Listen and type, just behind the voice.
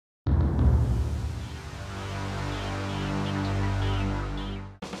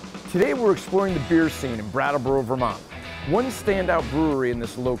Today we're exploring the beer scene in Brattleboro, Vermont. One standout brewery in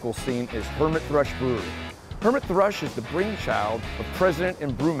this local scene is Hermit Thrush Brewery. Hermit Thrush is the brainchild of President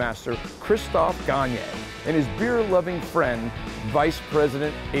and Brewmaster Christophe Gagne and his beer-loving friend, Vice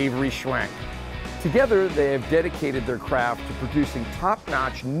President Avery Schwenk. Together, they have dedicated their craft to producing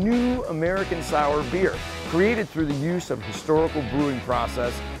top-notch new American sour beer, created through the use of historical brewing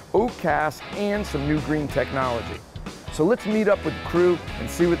process, oak casks, and some new green technology. So let's meet up with the crew and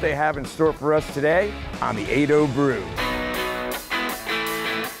see what they have in store for us today on the 80 Brew.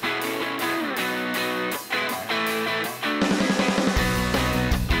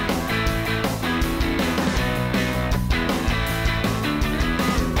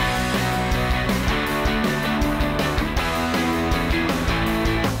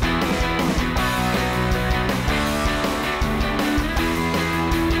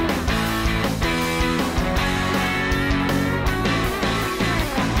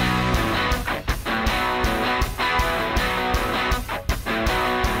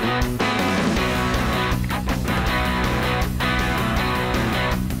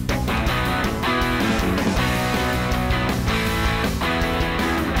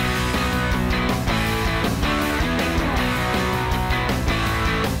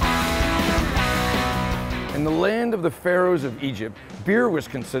 In the land of the pharaohs of Egypt, beer was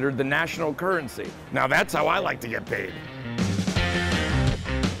considered the national currency. Now that's how I like to get paid.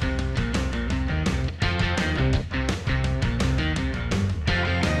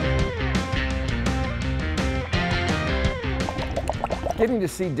 Getting to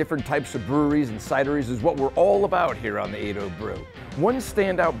see different types of breweries and cideries is what we're all about here on the 80 Brew. One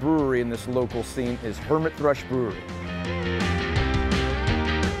standout brewery in this local scene is Hermit Thrush Brewery.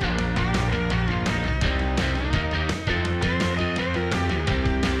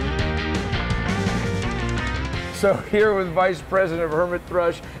 So here with Vice President of Hermit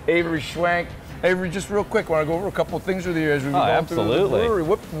Thrush, Avery Schwenk. Avery, just real quick, want to go over a couple of things with you as we go through the brewery.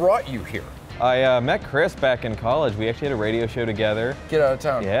 What brought you here? I met Chris back in college. We actually had a radio show together. Get out of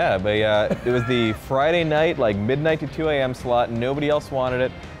town. Yeah, but it was the Friday night, like midnight to 2 a.m. slot. Nobody else wanted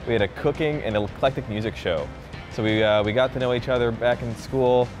it. We had a cooking and eclectic music show. So we got to know each other back in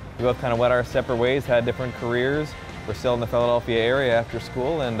school. We both kind of went our separate ways, had different careers. We're still in the Philadelphia area after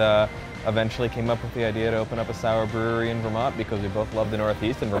school, and eventually came up with the idea to open up a sour brewery in Vermont because we both love the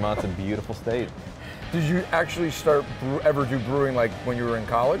Northeast, and Vermont's a beautiful state. Did you actually ever do brewing like when you were in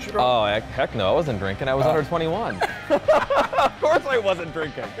college at all? Oh, heck no, I wasn't drinking. I was under 21. Of course I wasn't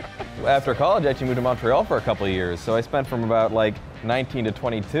drinking. After college, I actually moved to Montreal for a couple of years. So I spent from about like 19 to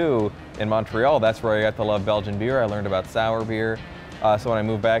 22 in Montreal. That's where I got to love Belgian beer. I learned about sour beer. So when I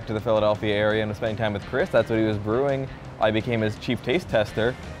moved back to the Philadelphia area and was spending time with Chris, that's what he was brewing. I became his chief taste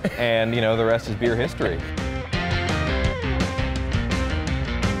tester, and you know, the rest is beer history.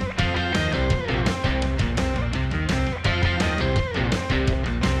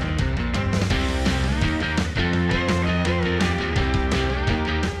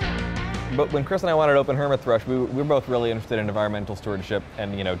 But when Chris and I wanted to open Hermit Thrush, we were both really interested in environmental stewardship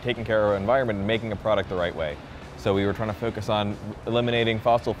and, you know, taking care of our environment and making a product the right way. So we were trying to focus on eliminating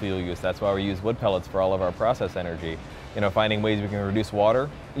fossil fuel use. That's why we use wood pellets for all of our process energy. You know, finding ways we can reduce water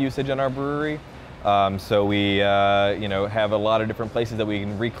usage in our brewery. So we, you know, have a lot of different places that we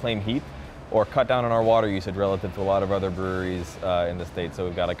can reclaim heat or cut down on our water usage relative to a lot of other breweries in the state. So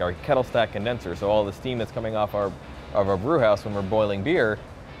we've got like our kettle stack condenser. So all the steam that's coming off of our brew house when we're boiling beer,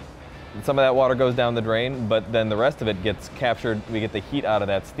 some of that water goes down the drain, but then the rest of it gets captured. We get the heat out of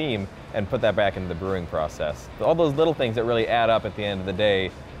that steam and put that back into the brewing process. So all those little things that really add up at the end of the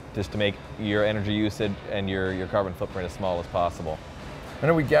day just to make your energy usage and your carbon footprint as small as possible. I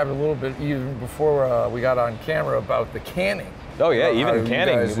know we gabbed a little bit even before we got on camera about the canning. Oh yeah, even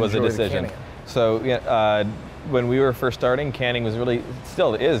canning was a decision. So yeah, when we were first starting, canning was really,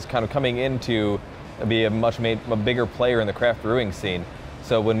 still is, kind of coming into be a bigger player in the craft brewing scene.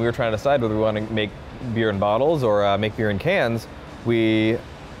 So when we were trying to decide whether we want to make beer in bottles or make beer in cans, we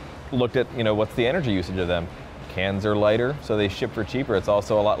looked at, you know, what's the energy usage of them. Cans are lighter, so they ship for cheaper. It's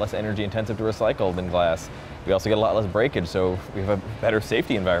also a lot less energy intensive to recycle than glass. We also get a lot less breakage, so we have a better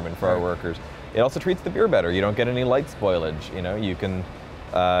safety environment for our workers. It also treats the beer better. You don't get any light spoilage. You know, you can,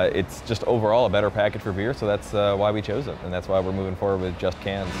 it's just overall a better package for beer, so that's why we chose it, and that's why we're moving forward with just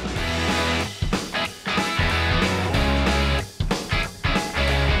cans.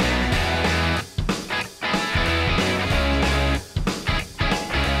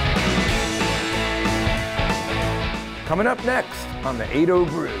 Coming up next on the 80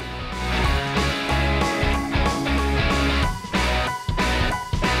 Brew.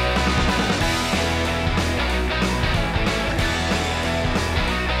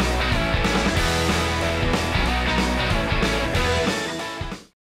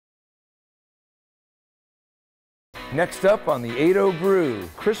 Next up on the 80 Brew,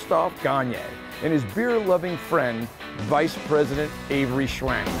 Christophe Gagne and his beer-loving friend, Vice President Avery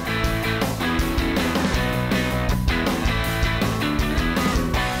Schwenk.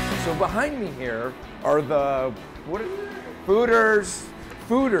 So behind me here are the fooders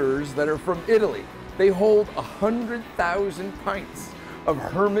that are from Italy. They hold 100,000 pints of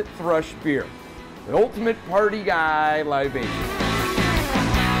Hermit Thrush beer, the ultimate party guy libation.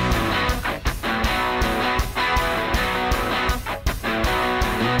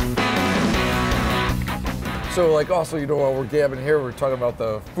 So like also, you know, while we're gabbing here, we're talking about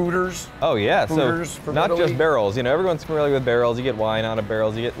the fooders. Oh yeah, fooders so from not Italy. just barrels. You know, everyone's familiar with barrels. You get wine out of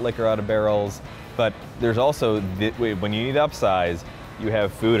barrels, you get liquor out of barrels, but there's also, when you need upsize, you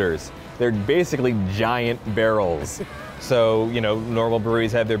have fooders. They're basically giant barrels. So, you know, normal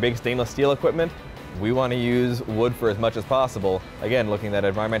breweries have their big stainless steel equipment. We want to use wood for as much as possible. Again, looking at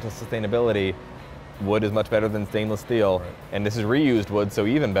environmental sustainability, wood is much better than stainless steel, right. And this is reused wood, so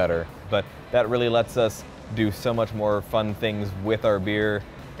even better. But that really lets us do so much more fun things with our beer,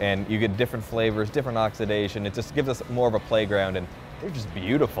 and you get different flavors, different oxidation. It just gives us more of a playground, and they're just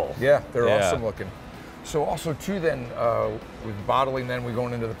beautiful. Yeah, they're awesome looking. So also too then, with bottling then, we're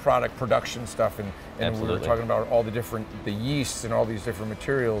going into the product production stuff, and we were talking about all the yeasts and all these different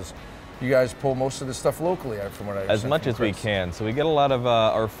materials. You guys pull most of this stuff locally, from what I understand. As much as we can. So we get a lot of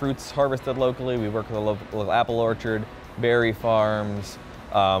our fruits harvested locally. We work with a local apple orchard, berry farms.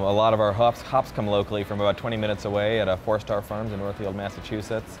 A lot of our hops come locally from about 20 minutes away at 4-Star Farms in Northfield,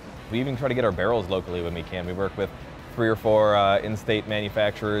 Massachusetts. We even try to get our barrels locally when we can. We work with 3 or 4 in-state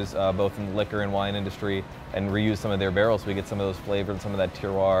manufacturers, both in the liquor and wine industry, and reuse some of their barrels so we get some of those flavors, some of that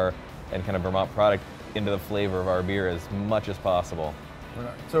terroir and kind of Vermont product into the flavor of our beer as much as possible.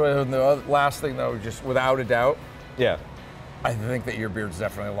 So the last thing though, just without a doubt, yeah, I think that your beard's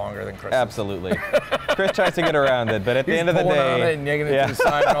definitely longer than Chris. Absolutely. Chris tries to get around it, but at the end of the day, on it and yanking it to the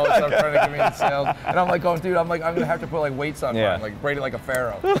side and all this stuff, trying to give me the sales. And I'm like, oh, dude, I'm gonna have to put like weights on mine, like braid it like a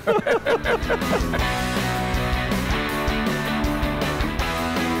pharaoh.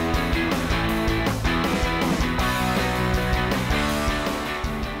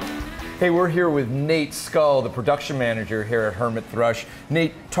 Hey, we're here with Nate Scull, the production manager here at Hermit Thrush.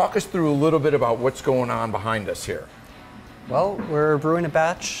 Nate, talk us through a little bit about what's going on behind us here. Well, we're brewing a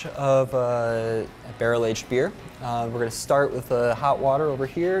batch of a barrel-aged beer. We're going to start with the hot water over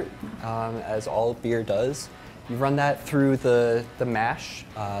here, as all beer does. You run that through the mash,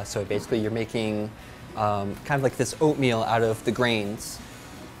 so basically you're making kind of like this oatmeal out of the grains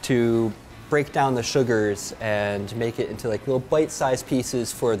to break down the sugars and make it into like little bite-sized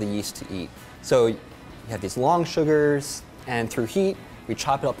pieces for the yeast to eat. So you have these long sugars, and through heat, we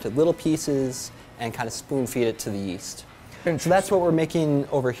chop it up to little pieces and kind of spoon feed it to the yeast. So that's what we're making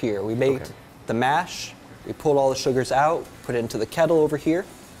over here. We made the mash, we pulled all the sugars out, put it into the kettle over here,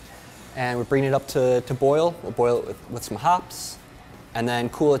 and we're bringing it up to boil. We'll boil it with some hops, and then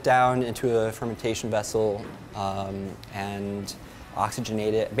cool it down into a fermentation vessel and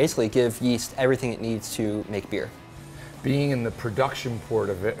oxygenate it, basically give yeast everything it needs to make beer. Being in the production port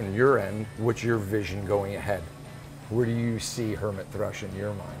of it on your end, what's your vision going ahead? Where do you see Hermit Thrush in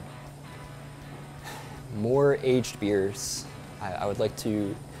your mind? More aged beers. I would like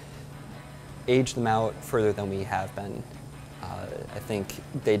to age them out further than we have been. I think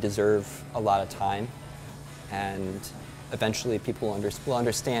they deserve a lot of time, and eventually people will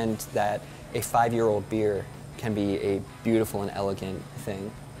understand that a 5-year-old beer can be a beautiful and elegant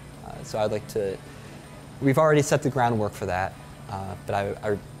thing. So I'd like to, we've already set the groundwork for that,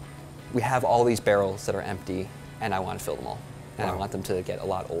 but we have all these barrels that are empty, and I want to fill them all. And I want them to get a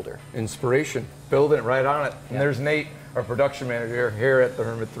lot older. Inspiration, build it right on it. And there's Nate, our production manager here at the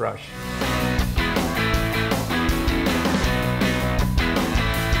Hermit Thrush.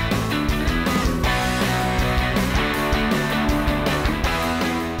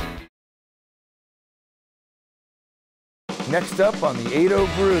 Next up on the 80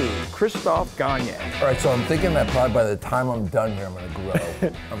 Brew, Christophe Gagne. All right, so I'm thinking that probably by the time I'm done here, I'm gonna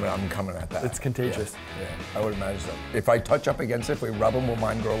grow. I'm coming at that. It's contagious. Yeah, I would imagine so. If I touch up against it, if we rub them, will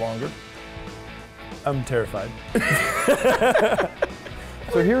mine grow longer? I'm terrified.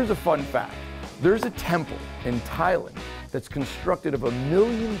 So here's a fun fact. There's a temple in Thailand that's constructed of 1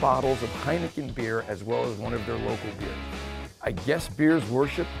 million bottles of Heineken beer as well as one of their local beers. I guess beer's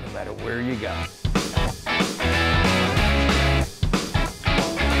worship no matter where you go.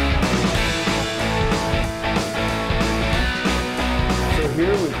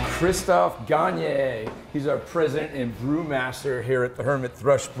 Here with Christophe Gagne. He's our president and brewmaster here at the Hermit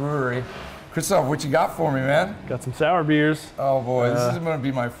Thrush Brewery. Christophe, what you got for me, man? Got some sour beers. Oh boy, this is gonna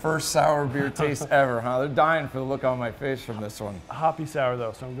be my first sour beer taste ever, huh? They're dying for the look on my face from this one. Hoppy sour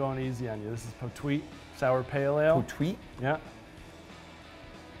though, so I'm going easy on you. This is Potweet Sour Pale Ale. Potweet? Yeah.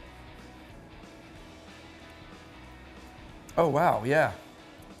 Oh wow, yeah.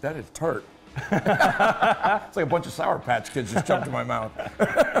 That is tart. It's like a bunch of Sour Patch Kids just jumped in my mouth.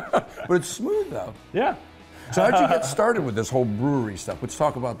 But it's smooth though. Yeah. So how'd you get started with this whole brewery stuff? Let's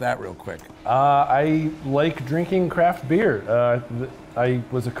talk about that real quick. I like drinking craft beer. I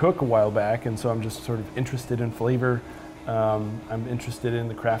was a cook a while back, and so I'm just sort of interested in flavor. I'm interested in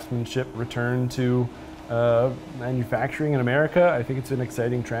the craftsmanship return to manufacturing in America. I think it's an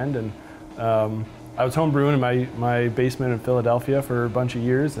exciting trend, and I was home brewing in my basement in Philadelphia for a bunch of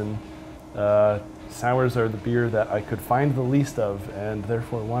years, and sours are the beer that I could find the least of, and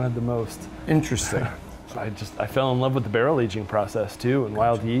therefore wanted the most. Interesting. I fell in love with the barrel aging process too, and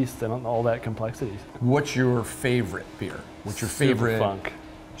wild yeast and all that complexities. What's your favorite beer? What's your favorite? Super funk.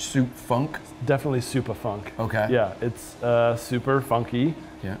 Soup funk? Definitely super funk. Okay. Yeah, it's super funky,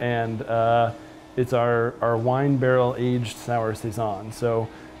 yeah. And it's our wine barrel aged sour saison. So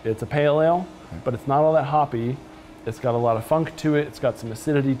it's a pale ale, but it's not all that hoppy. It's got a lot of funk to it. It's got some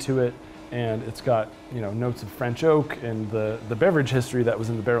acidity to it, and it's got notes of French oak and the beverage history that was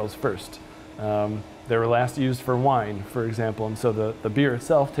in the barrels first. They were last used for wine, for example, and so the beer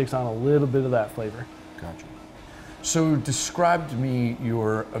itself takes on a little bit of that flavor. Gotcha. So describe to me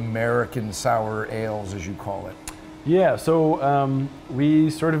your American sour ales, as you call it. Yeah, so we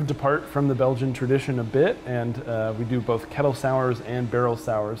sort of depart from the Belgian tradition a bit, and we do both kettle sours and barrel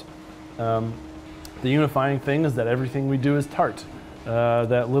sours. The unifying thing is that everything we do is tart.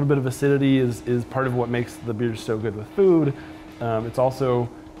 That little bit of acidity is part of what makes the beers so good with food. It's also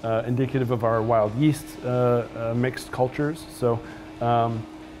indicative of our wild yeast mixed cultures. So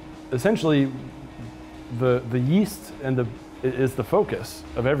essentially, the yeast is the focus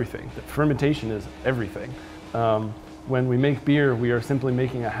of everything. The fermentation is everything. When we make beer, we are simply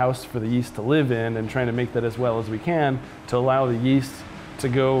making a house for the yeast to live in and trying to make that as well as we can to allow the yeast to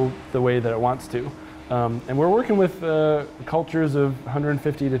go the way that it wants to. And we're working with cultures of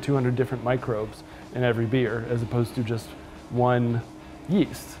 150 to 200 different microbes in every beer, as opposed to just one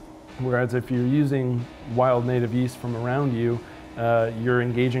yeast. Whereas if you're using wild native yeast from around you, you're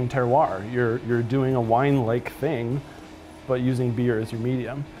engaging terroir. You're doing a wine-like thing, but using beer as your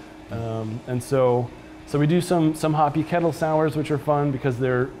medium. And so we do some hoppy kettle sours, which are fun because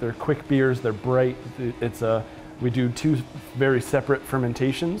they're quick beers. They're bright. We do two very separate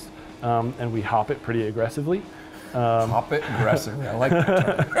fermentations, and we hop it pretty aggressively. Hop it aggressively. I like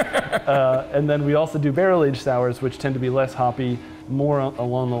that term. And then we also do barrel-aged sours, which tend to be less hoppy, more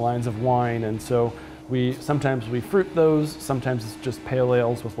along the lines of wine. And so sometimes we fruit those, sometimes it's just pale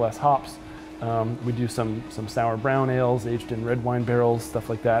ales with less hops. We do some sour brown ales aged in red wine barrels, stuff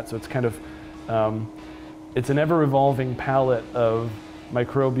like that. So it's kind of, it's an ever-evolving palette of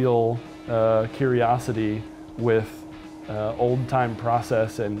microbial curiosity with old-time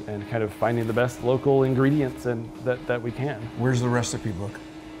process and kind of finding the best local ingredients that we can. Where's the recipe book?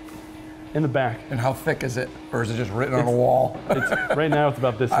 In the back. And how thick is it? Or is it just written on a wall? Right now it's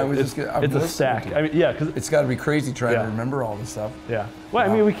about this. It's a stack. I mean, yeah, because it's got to be crazy trying to remember all this stuff. Yeah. Well,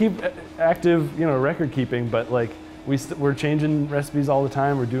 I mean, we keep active, record keeping, but like we're changing recipes all the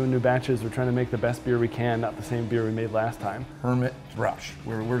time. We're doing new batches. We're trying to make the best beer we can, not the same beer we made last time. Hermit Thrush.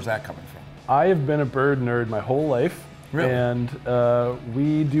 Where's that coming from? I have been a bird nerd my whole life. Really? And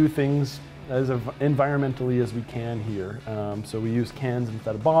we do things as environmentally as we can here. So we use cans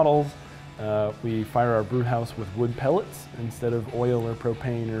instead of bottles. We fire our brew house with wood pellets instead of oil or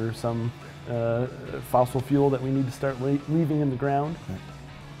propane or some fossil fuel that we need to start leaving in the ground.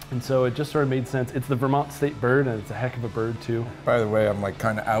 And so it just sort of made sense. It's the Vermont state bird, and it's a heck of a bird too. By the way, I'm like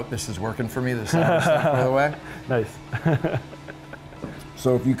kind of out. This is working for me, this stuff, by the way. Nice.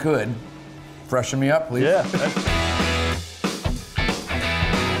 So if you could, freshen me up, please. Yeah.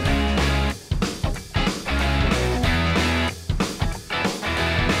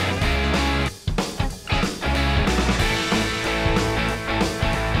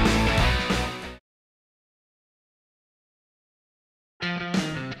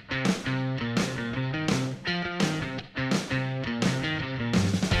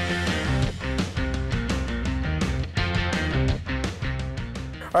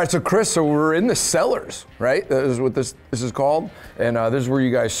 All right, so Chris, we're in the cellars, right? That is what this is called, and this is where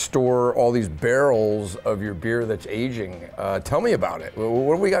you guys store all these barrels of your beer that's aging. Tell me about it.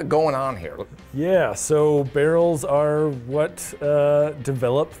 What do we got going on here? Yeah, so barrels are what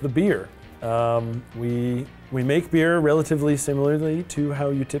develop the beer. We make beer relatively similarly to how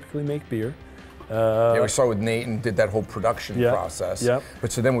you typically make beer. Yeah, we saw with Nate and did that whole production process. Yep.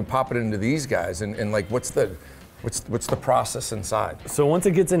 But so then we pop it into these guys, and like, what's the process inside? So once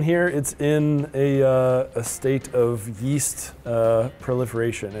it gets in here, it's in a state of yeast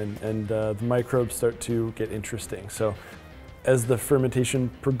proliferation, and the microbes start to get interesting. So as the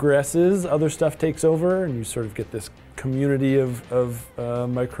fermentation progresses, other stuff takes over, and you sort of get this community of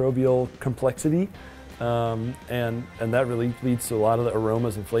microbial complexity. And that really leads to a lot of the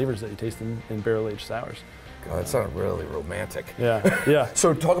aromas and flavors that you taste in barrel-aged sours. God, that sounded really romantic. Yeah, yeah.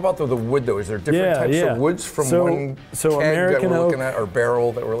 So talk about the wood though. Is there different types of woods from one keg American that we're oak, looking at, or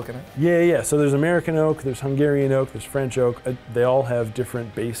barrel that we're looking at? Yeah. So there's American oak, there's Hungarian oak, there's French oak. They all have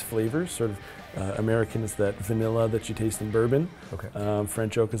different base flavors. Sort of American is that vanilla that you taste in bourbon. Okay.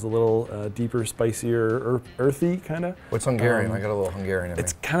 French oak is a little deeper, spicier, earthy kind of. What's Hungarian? I got a little Hungarian in me.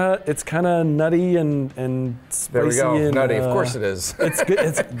 It's kind of nutty and spicy. There we go. And, nutty. Of course it is. It's good.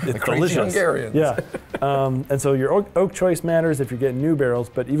 It's crazy delicious. Hungarians. Yeah. And so your oak choice matters if you're getting new barrels,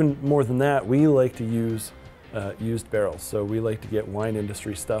 but even more than that, we like to use used barrels. So we like to get wine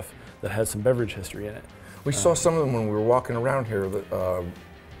industry stuff that has some beverage history in it. We saw some of them when we were walking around here.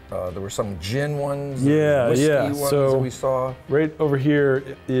 There were some gin ones, whiskey ones so that we saw. Right over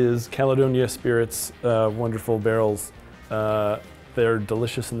here is Caledonia Spirits, wonderful barrels. They're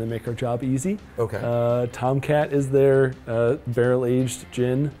delicious and they make our job easy. Okay. Tomcat is their barrel-aged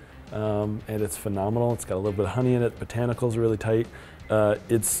gin, and it's phenomenal. It's got a little bit of honey in it. Botanicals are really tight.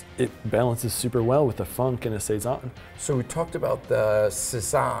 It balances super well with a funk and a saison. So we talked about the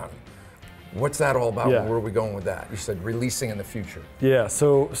saison. What's that all about? Yeah. Where are we going with that? You said releasing in the future. Yeah,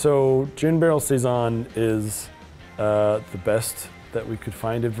 so gin barrel saison is the best that we could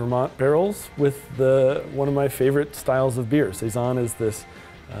find in Vermont barrels with one of my favorite styles of beer. Saison is this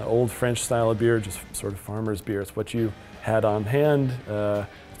old French style of beer, just sort of farmer's beer. It's what you had on hand,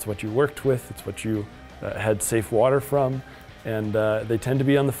 it's what you worked with, it's what you had safe water from, and they tend to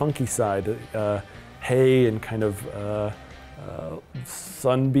be on the funky side. Hay and kind of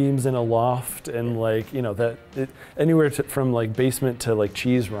sunbeams in a loft, and anywhere from like basement to like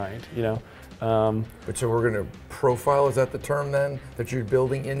cheese rind, But so we're going to profile, is that the term then, that you're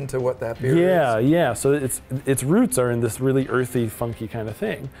building into what that beer is? Yeah. So its roots are in this really earthy, funky kind of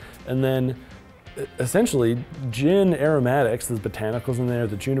thing. And then essentially gin aromatics, there's botanicals in there,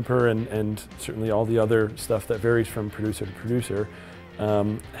 the juniper and certainly all the other stuff that varies from producer to producer,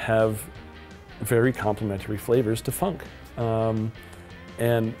 have very complementary flavors to funk.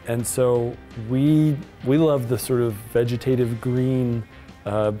 And so we love the sort of vegetative green,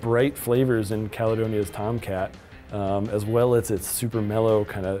 bright flavors in Caledonia's Tomcat, as well as its super mellow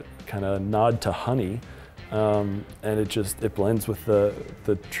kind of nod to honey, and it blends with the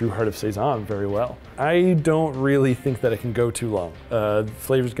true heart of Saison very well. I don't really think that it can go too long. The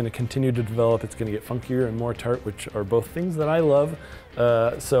flavor's going to continue to develop. It's going to get funkier and more tart, which are both things that I love.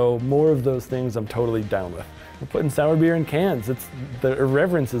 So more of those things I'm totally down with. We're putting sour beer in cans. The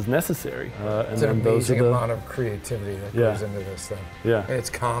irreverence is necessary. It's an amazing amount of creativity that goes into this thing. Yeah. And it's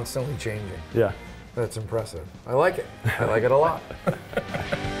constantly changing. Yeah. That's impressive. I like it. I like it a lot.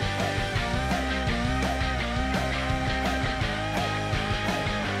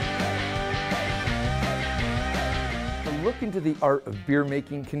 The look into the art of beer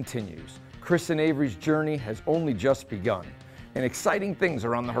making continues. Chris and Avery's journey has only just begun, and exciting things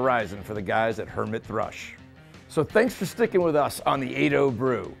are on the horizon for the guys at Hermit Thrush. So thanks for sticking with us on the 8-0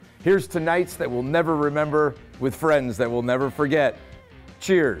 Brew. Here's to nights that we'll never remember with friends that we'll never forget.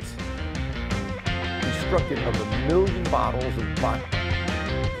 Cheers. Constructed of 1 million bottles of vodka.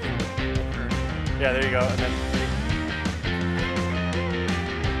 Yeah, there you go. And then,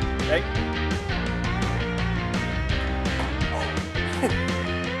 hey.